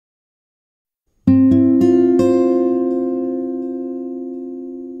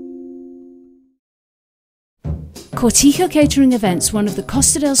Cortijo Catering Events, one of the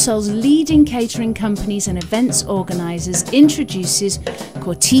Costa del Sol's leading catering companies and events organisers, introduces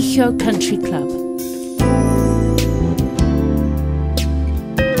Cortijo Country Club.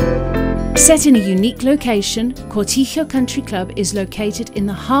 Set in a unique location, Cortijo Country Club is located in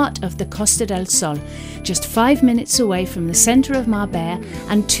the heart of the Costa del Sol, just 5 minutes away from the centre of Marbella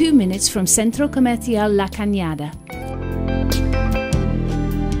and 2 minutes from Centro Comercial La Cañada.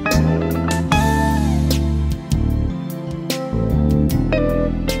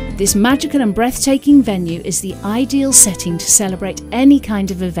 This magical and breathtaking venue is the ideal setting to celebrate any kind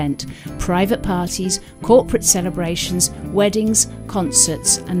of event, private parties, corporate celebrations, weddings,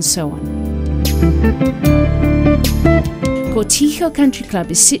 concerts, and so on. Cortijo Country Club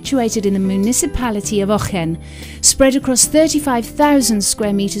is situated in the municipality of Ogen, spread across 35,000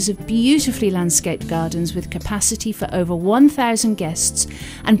 square metres of beautifully landscaped gardens with capacity for over 1,000 guests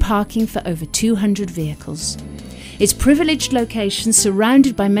and parking for over 200 vehicles. Its privileged location,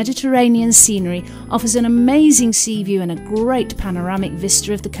 surrounded by Mediterranean scenery, offers an amazing sea view and a great panoramic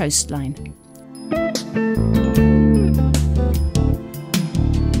vista of the coastline.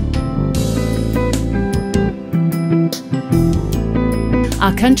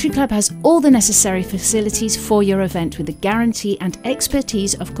 Our country club has all the necessary facilities for your event with the guarantee and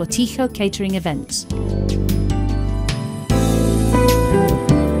expertise of Cortijo Catering Events.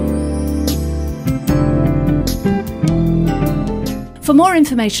 For more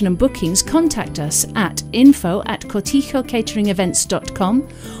information and bookings, contact us at info@cortijocateringevents.com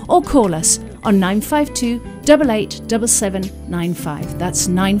or call us on 952 887795. That's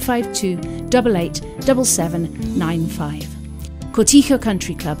 952 887795. Cortijo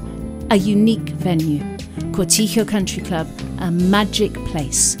Country Club, a unique venue. Cortijo Country Club, a magic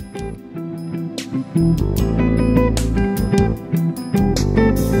place.